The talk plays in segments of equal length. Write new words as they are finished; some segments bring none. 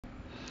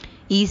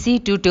Easy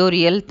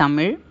Tutorial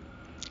Tamil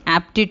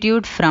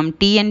Aptitude from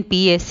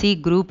TNPSC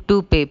Group 2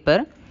 paper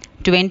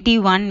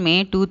 21 May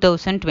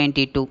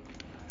 2022.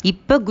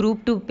 இப்போ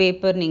group 2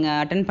 paper நீங்கள்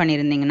attend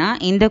பண்ணியிருந்தீங்கன்னா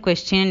இந்த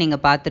கொஸ்டினை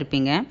நீங்கள்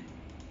பார்த்துருப்பீங்க.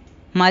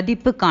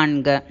 மதிப்பு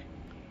காண்க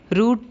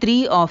 √3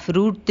 of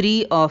 √3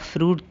 of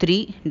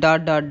 √3 ...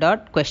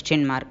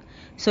 question mark.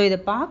 So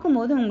இதை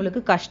பார்க்கும்போது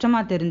உங்களுக்கு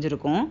கஷ்டமாக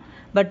தெரிஞ்சிருக்கும்.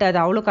 பட் அது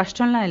அவ்வளோ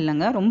கஷ்டம்லாம்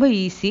இல்லைங்க, ரொம்ப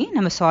ஈஸி,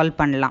 நம்ம சால்வ்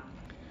பண்ணலாம்.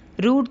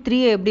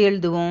 √3 எப்படி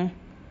எழுதுவோம்?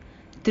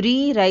 3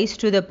 raised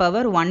to the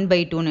power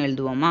 1/2ன்னு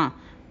எழுதுவோமா?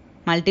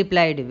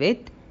 Multiplied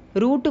with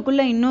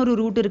ரூட்டுக்குள்ளே இன்னொரு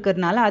ரூட்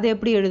இருக்கிறதுனால அதை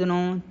எப்படி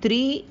எழுதணும்?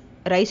 3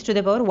 raised to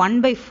the power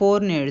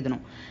 1/4ன்னு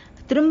எழுதணும்.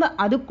 திரும்ப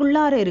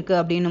அதுக்குள்ளார இருக்குது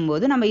அப்படின்னும்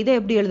போது நம்ம இதை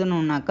எப்படி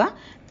எழுதணும்னாக்கா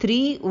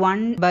 3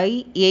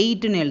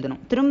 1/8ன்னு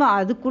எழுதணும். திரும்ப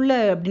அதுக்குள்ளே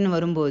அப்படின்னு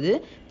வரும்போது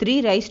 3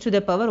 raised to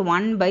the power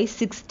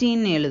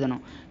 1/16ன்னு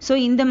எழுதணும். ஸோ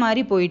இந்த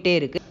மாதிரி போயிட்டே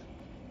இருக்குது.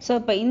 ஸோ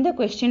இப்போ இந்த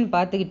கொஸ்டின்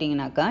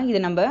பார்த்துக்கிட்டிங்கனாக்கா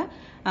இது நம்ம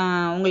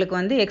உங்களுக்கு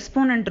வந்து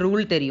எக்ஸ்போனன்ட்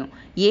ரூல் தெரியும்.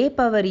 a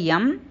power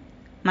m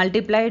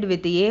multiplied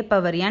with a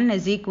power n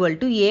is equal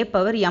to a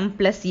power m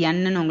plus n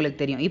உங்களுக்கு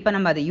தெரியும். இப்போ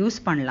நம்ம அதை யூஸ்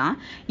பண்ணலாம்.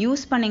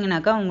 யூஸ்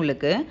பண்ணிங்கனாக்கா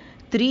உங்களுக்கு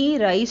 3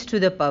 raised to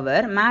the power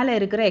மேலே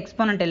இருக்கிற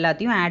எக்ஸ்போனன்ட்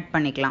எல்லாத்தையும் ஆட்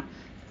பண்ணிக்கலாம்.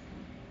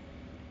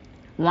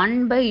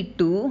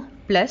 1/2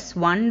 plus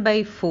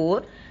 1/4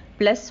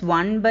 plus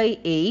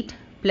 1/8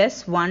 plus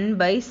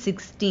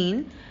 1/16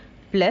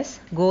 plus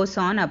goes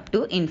on up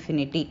to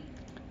infinity.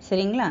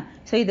 சரிங்களா?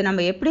 ஸோ இது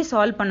நம்ம எப்படி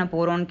சால்வ் பண்ண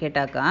போகிறோம்னு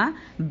கேட்டாக்கா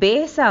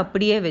பேஸை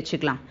அப்படியே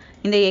வச்சுக்கலாம்.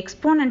 இந்த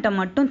எக்ஸ்போனண்ட்டை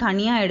மட்டும்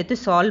தனியாக எடுத்து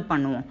சால்வ்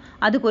பண்ணுவோம்.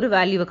 அதுக்கு ஒரு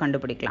வேல்யூவை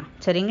கண்டுபிடிக்கலாம்.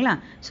 சரிங்களா?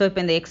 ஸோ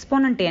இப்போ இந்த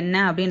எக்ஸ்போனண்ட் என்ன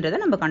அப்படின்றத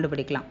நம்ம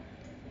கண்டுபிடிக்கலாம்.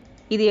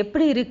 இது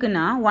எப்படி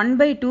இருக்குன்னா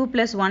 1/2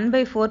 plus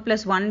 1/4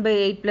 plus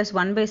 1/8 plus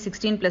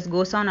 1/16 plus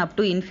goes on up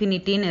to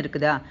infinity-ன்னு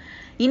இருக்குதா?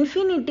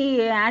 இன்ஃபினிட்டி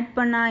ஆட்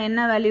பண்ணால் என்ன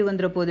வேல்யூ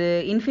வந்துட போகுது?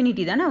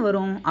 இன்ஃபினிட்டி தானே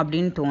வரும்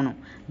அப்படின்னு தோணும்.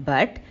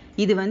 பட்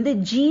இது வந்து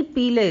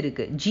ஜிபியில்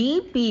இருக்குது.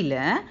 ஜிபியில்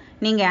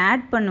நீங்கள்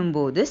ஆட்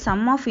பண்ணும்போது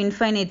சம் ஆஃப்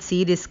இன்ஃபைனைட்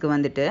சீரீஸ்க்கு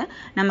வந்துட்டு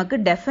நமக்கு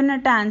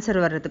டெஃபினட்டாக ஆன்சர்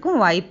வர்றதுக்கும்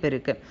வாய்ப்பு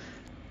இருக்குது.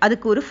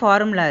 அதுக்கு ஒரு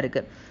ஃபார்முலா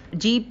இருக்குது.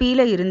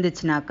 ஜிபியில்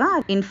இருந்துச்சுனாக்கா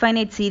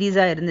இன்ஃபைனைட்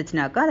சீரீஸாக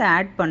இருந்துச்சுனாக்கா அதை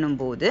ஆட்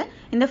பண்ணும்போது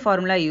இந்த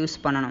ஃபார்முலா யூஸ்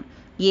பண்ணணும்.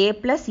 a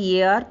plus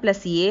ar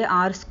plus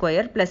ar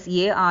square plus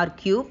ar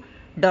cube ...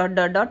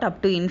 up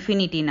to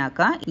infinity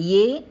நாக்கா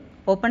a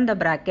open the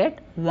bracket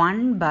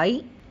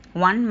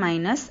 1/1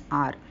 minus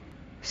r.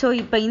 So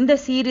இப்போ இந்த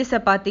சீரீஸை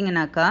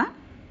பார்த்தீங்கன்னாக்கா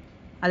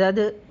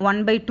அதாவது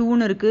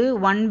 1/2ன்னு இருக்குது,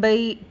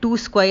 1/2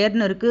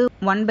 ஸ்கொயர்னு இருக்குது,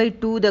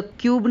 1/2 the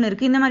cube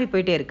இருக்குது, இந்த மாதிரி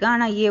போயிட்டே இருக்குது.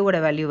 ஆனால் ஏவோட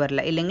வேல்யூ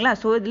வரல இல்லைங்களா?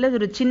 ஸோ இதில்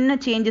ஒரு சின்ன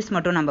சேஞ்சஸ்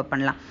மட்டும் நம்ம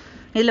பண்ணலாம்.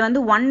 இதில் வந்து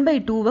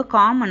 1/2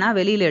 காமனாக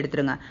வெளியில்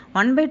எடுத்துருங்க.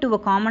 1/2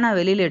 காமனாக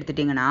வெளியில்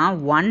எடுத்துட்டிங்கன்னா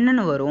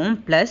 1ன்னு வரும்,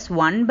 ப்ளஸ்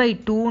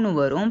 1/2ன்னு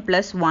வரும்,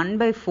 ப்ளஸ்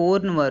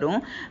 1/4ன்னு வரும்,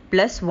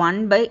 ப்ளஸ்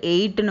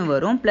 1/8ன்னு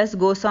வரும், plus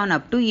goes on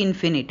up to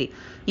infinity.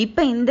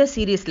 இப்போ இந்த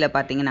சீரீஸில்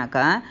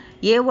பார்த்தீங்கன்னாக்கா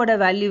ஏவோட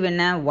வேல்யூ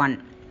என்ன? 1.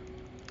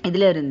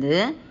 இதில் இருந்து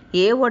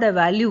ஏவோட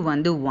வேல்யூ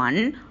வந்து 1,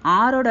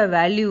 ஆரோட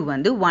வேல்யூ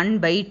வந்து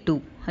 1/2.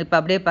 இப்போ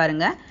அப்படியே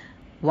பாருங்கள்,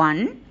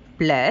 1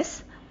 plus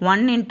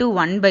 1 into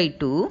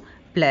 1/2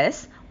 plus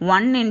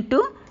 1 into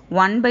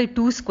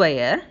 1/2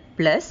 square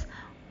plus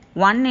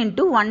 1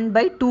 into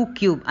 1/2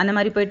 cube, அந்த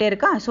மாதிரி போயிட்டே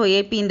இருக்கா? ஸோ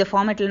ஏபி இந்த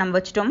ஃபார்மேட்டில் நம்ம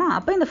வச்சுட்டோமா?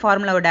 அப்போ இந்த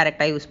ஃபார்முலாவை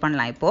டைரெக்டாக யூஸ்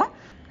பண்ணலாம் இப்போது.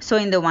 ஸோ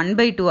இந்த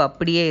 1/2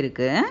 அப்படியே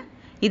இருக்குது.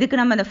 இதுக்கு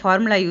நம்ம இந்த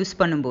ஃபார்முலா யூஸ்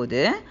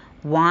பண்ணும்போது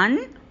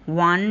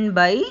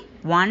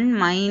 1/1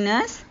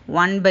 மைனஸ்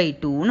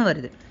 1/2ன்னு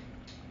வருது.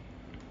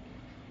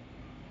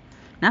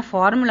 நான்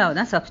ஃபார்முலாவை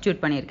தான்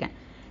சப்ஸ்டியூட் பண்ணியிருக்கேன்.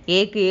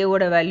 ஏக்கு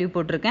ஏவோட வேல்யூ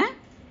போட்டிருக்கேன்,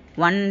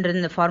 1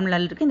 இந்த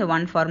ஃபார்முலாவில் இருக்குது, இந்த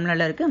 1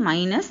 ஃபார்முலாவில் இருக்குது,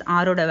 மைனஸ்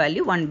ஆரோட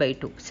வேல்யூ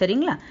 1/2.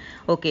 சரிங்களா?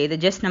 ஓகே, இதை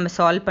ஜஸ்ட் நம்ம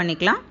சால்வ்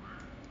பண்ணிக்கலாம்.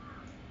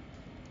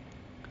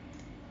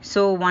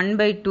 ஸோ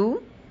 1/2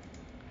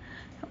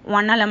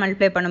 1ஆல்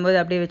மல்டிப்ளை பண்ணும்போது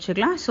அப்படியே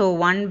வச்சுக்கலாம். ஸோ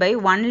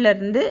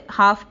 1/1லேருந்து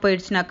ஹாஃப்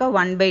போயிடுச்சுனாக்கா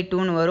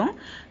 1/2ன்னு வரும்.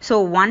 ஸோ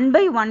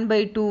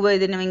 1/1/2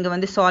 இது நீங்கள்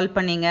வந்து சால்வ்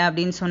பண்ணீங்க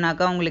அப்படின்னு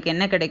சொன்னாக்கா உங்களுக்கு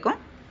என்ன கிடைக்கும்?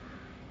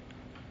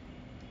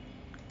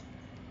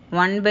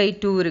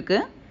 1/2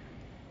 இருக்குது.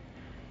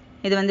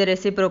 இது வந்து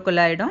ரெசிப்ரோக்கல்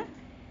ஆகிடும்.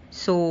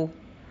 ஸோ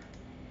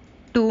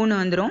 2ன்னு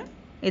வந்துடும்.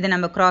 இதை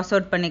நம்ம கிராஸ்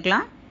அவுட்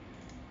பண்ணிக்கலாம்.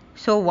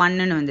 ஸோ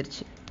 1ன்னு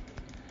வந்துருச்சு.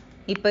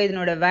 இப்போ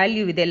இதனோட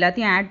வேல்யூ இது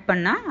எல்லாத்தையும் ஆட்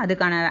பண்ணால்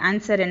அதுக்கான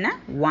ஆன்சர் என்ன?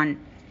 1.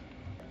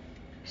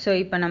 ஸோ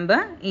இப்போ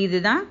நம்ம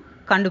இதுதான்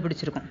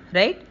கண்டுபிடிச்சிருக்கோம்,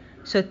 right?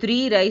 So 3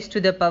 raised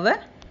to the power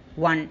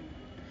 1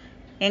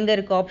 எங்கே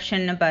இருக்குது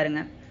ஆப்ஷன்னு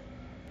பாருங்கள்.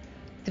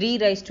 3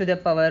 raised to the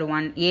power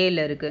 1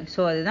 ஏல இருக்குது. ஸோ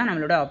அதுதான்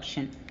நம்மளோட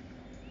ஆப்ஷன்.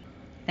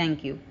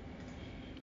 தேங்க்யூ.